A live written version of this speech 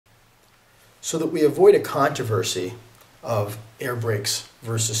So that we avoid a controversy of air brakes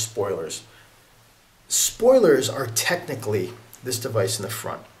versus spoilers. Spoilers are technically this device in the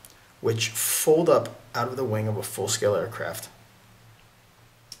front, which fold up out of the wing of a full-scale aircraft,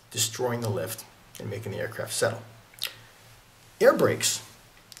 destroying the lift and making the aircraft settle. Air brakes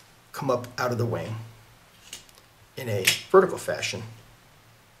come up out of the wing in a vertical fashion,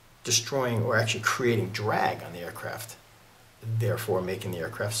 destroying or actually creating drag on the aircraft, therefore making the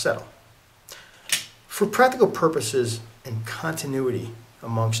aircraft settle. For practical purposes and continuity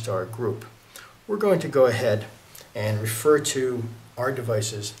amongst our group, we're going to go ahead and refer to our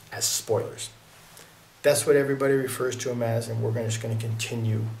devices as spoilers. That's what everybody refers to them as, and we're just going to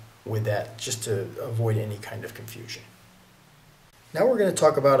continue with that just to avoid any kind of confusion. Now we're going to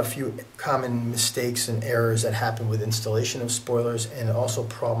talk about a few common mistakes and errors that happen with installation of spoilers, and also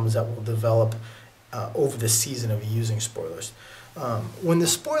problems that will develop over the season of using spoilers. When the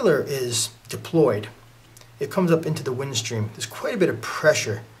spoiler is deployed, it comes up into the wind stream. There's quite a bit of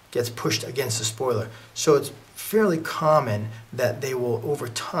pressure gets pushed against the spoiler, so it's fairly common that they will over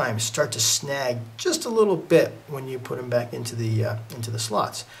time start to snag just a little bit when you put them back into the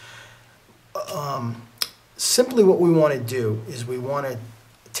slots. Simply what we want to do is we want to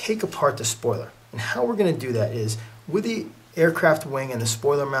take apart the spoiler, and how we're going to do that is with the aircraft wing and the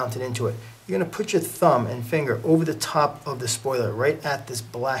spoiler mounted into it, you're going to put your thumb and finger over the top of the spoiler right at this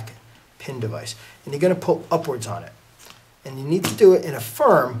black pin device, and you're going to pull upwards on it. And you need to do it in a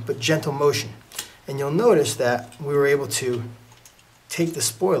firm but gentle motion. And you'll notice that we were able to take the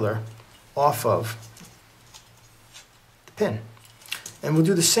spoiler off of the pin. And we'll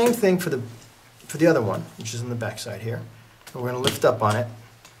do the same thing for the other one, which is on the back side here. And we're going to lift up on it,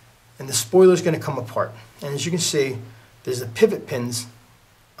 and the spoiler is going to come apart. And as you can see, there's the pivot pins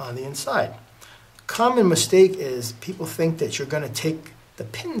on the inside. Common mistake is people think that you're going to take the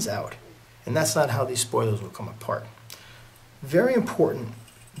pins out, and that's not how these spoilers will come apart. Very important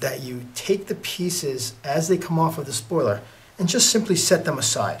that you take the pieces as they come off of the spoiler and just simply set them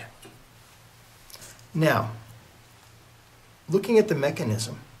aside. Now, looking at the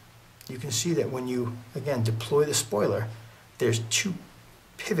mechanism, you can see that when you, again, deploy the spoiler, there's two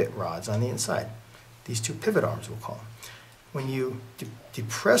pivot rods on the inside. These two pivot arms, we'll call them. When you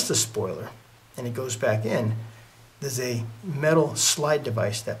depress the spoiler and it goes back in, there's a metal slide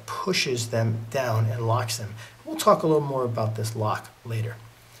device that pushes them down and locks them. We'll talk a little more about this lock later.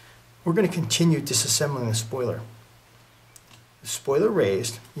 We're going to continue disassembling the spoiler. The spoiler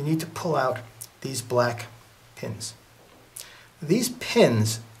raised, you need to pull out these black pins. These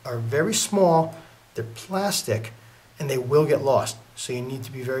pins are very small, they're plastic, and they will get lost. So you need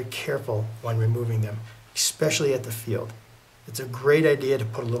to be very careful when removing them, especially at the field. It's a great idea to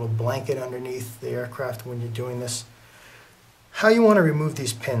put a little blanket underneath the aircraft when you're doing this. How you want to remove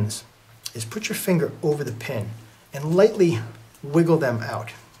these pins is put your finger over the pin and lightly wiggle them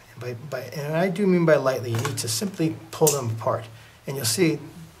out. And I do mean by lightly, you need to simply pull them apart, and you'll see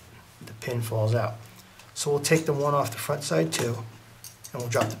the pin falls out. So we'll take the one off the front side too, and we'll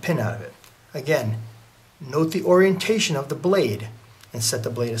drop the pin out of it. Again, note the orientation of the blade and set the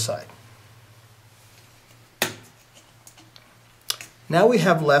blade aside. Now we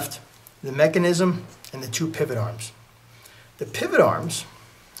have left the mechanism and the two pivot arms. The pivot arms,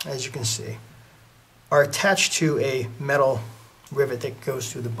 as you can see, are attached to a metal rivet that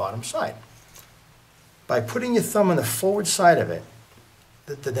goes through the bottom side. By putting your thumb on the forward side of it,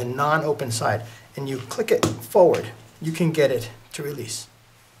 the non-open side, and you click it forward, you can get it to release.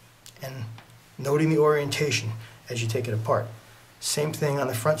 And noting the orientation as you take it apart. Same thing on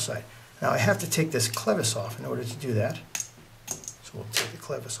the front side. Now I have to take this clevis off in order to do that. So we'll take the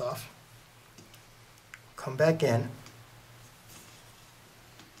clevis off, come back in,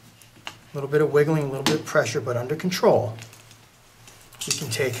 a little bit of wiggling, a little bit of pressure, but under control. We can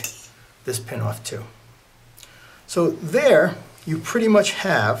take this pin off too. So there you pretty much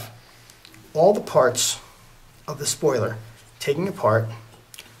have all the parts of the spoiler taken apart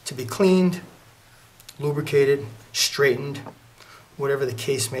to be cleaned, lubricated, straightened, whatever the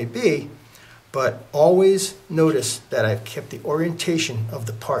case may be, but always notice that I've kept the orientation of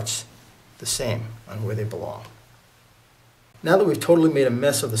the parts the same on where they belong. Now that we've totally made a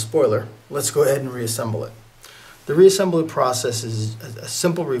mess of the spoiler, let's go ahead and reassemble it. The reassembly process is a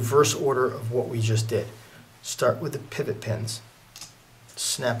simple reverse order of what we just did. Start with the pivot pins,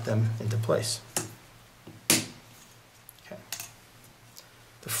 snap them into place. Okay.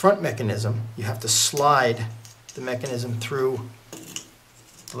 The front mechanism, you have to slide the mechanism through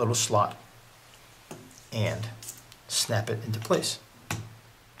the little slot and snap it into place.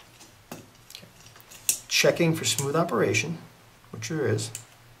 Okay. Checking for smooth operation, which there is.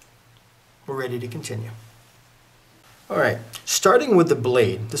 we're ready to continue. All right, starting with the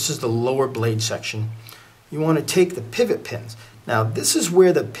blade, this is the lower blade section. You want to take the pivot pins. Now this is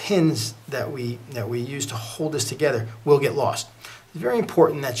where the pins that we use to hold this together will get lost. It's very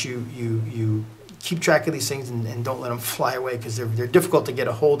important that you keep track of these things and don't let them fly away, because they're difficult to get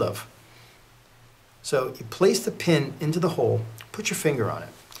a hold of. So you place the pin into the hole, put your finger on it.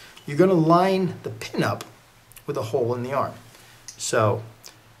 You're going to line the pin up with a hole in the arm. So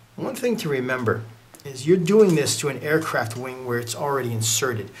one thing to remember is you're doing this to an aircraft wing where it's already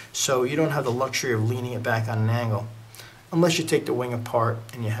inserted, so you don't have the luxury of leaning it back on an angle, unless you take the wing apart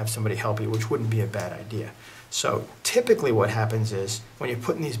and you have somebody help you, which wouldn't be a bad idea. So typically what happens is when you're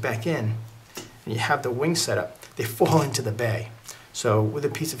putting these back in and you have the wing set up, they fall into the bay. So with a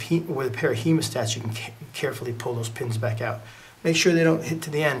pair of hemostats, you can carefully pull those pins back out. Make sure they don't hit to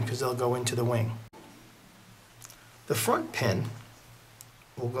the end, because they'll go into the wing. The front pin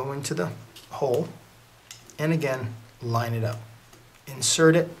will go into the hole, and again, line it up.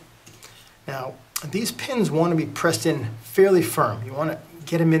 Insert it. Now, these pins want to be pressed in fairly firm. You want to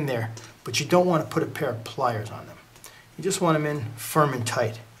get them in there, but you don't want to put a pair of pliers on them. You just want them in firm and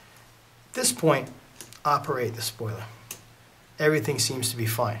tight. At this point, operate the spoiler. Everything seems to be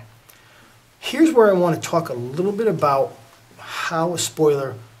fine. Here's where I want to talk a little bit about how a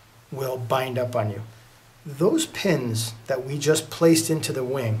spoiler will bind up on you. Those pins that we just placed into the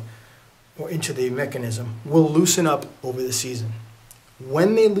wing or into the mechanism will loosen up over the season.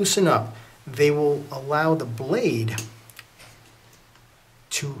 When they loosen up, they will allow the blade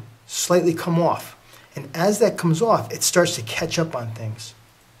to slightly come off. And as that comes off, it starts to catch up on things.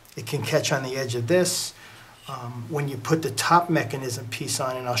 It can catch on the edge of this. When you put the top mechanism piece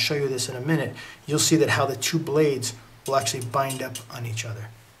on, and I'll show you this in a minute, you'll see that how the two blades will actually bind up on each other.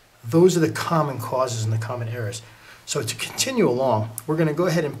 Those are the common causes and the common errors. So to continue along, we're going to go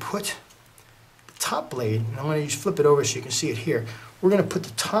ahead and put the top blade, and I'm going to just flip it over so you can see it here. We're going to put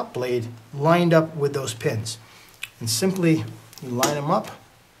the top blade lined up with those pins. And simply you line them up,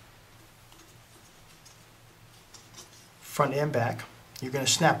 front and back. You're going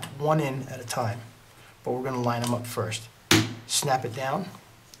to snap one in at a time, but we're going to line them up first. Snap it down,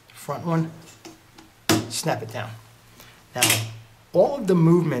 front one, snap it down. Now, all of the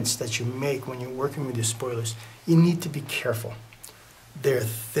movements that you make when you're working with your spoilers, you need to be careful. They're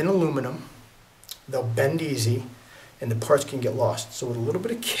thin aluminum, they'll bend easy, and the parts can get lost. So with a little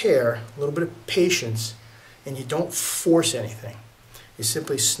bit of care, a little bit of patience, and you don't force anything. You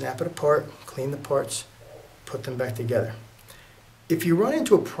simply snap it apart, clean the parts, put them back together. If you run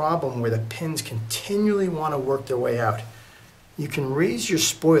into a problem where the pins continually want to work their way out, you can raise your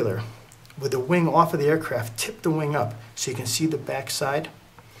spoiler with the wing off of the aircraft, tip the wing up so you can see the back side.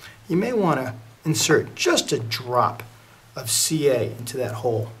 You may want to insert just a drop of CA into that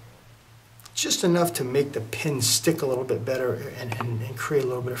hole. Just enough to make the pin stick a little bit better and create a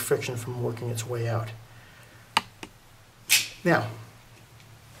little bit of friction from working its way out. Now,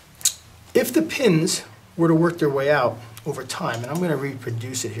 if the pins were to work their way out over time, and I'm going to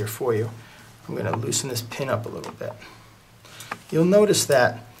reproduce it here for you, I'm going to loosen this pin up a little bit. You'll notice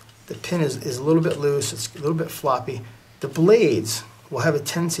that the pin is a little bit loose, it's a little bit floppy. The blades will have a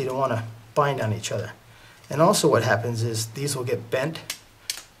tendency to want to bind on each other. And also what happens is these will get bent,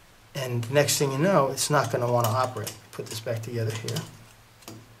 and the next thing you know, it's not going to want to operate. Put this back together here.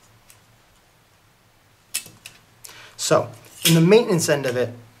 So, in the maintenance end of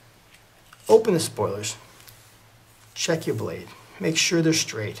it, open the spoilers, check your blade, make sure they're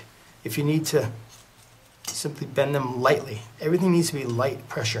straight. If you need to, simply bend them lightly. Everything needs to be light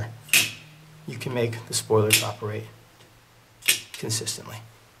pressure. You can make the spoilers operate consistently.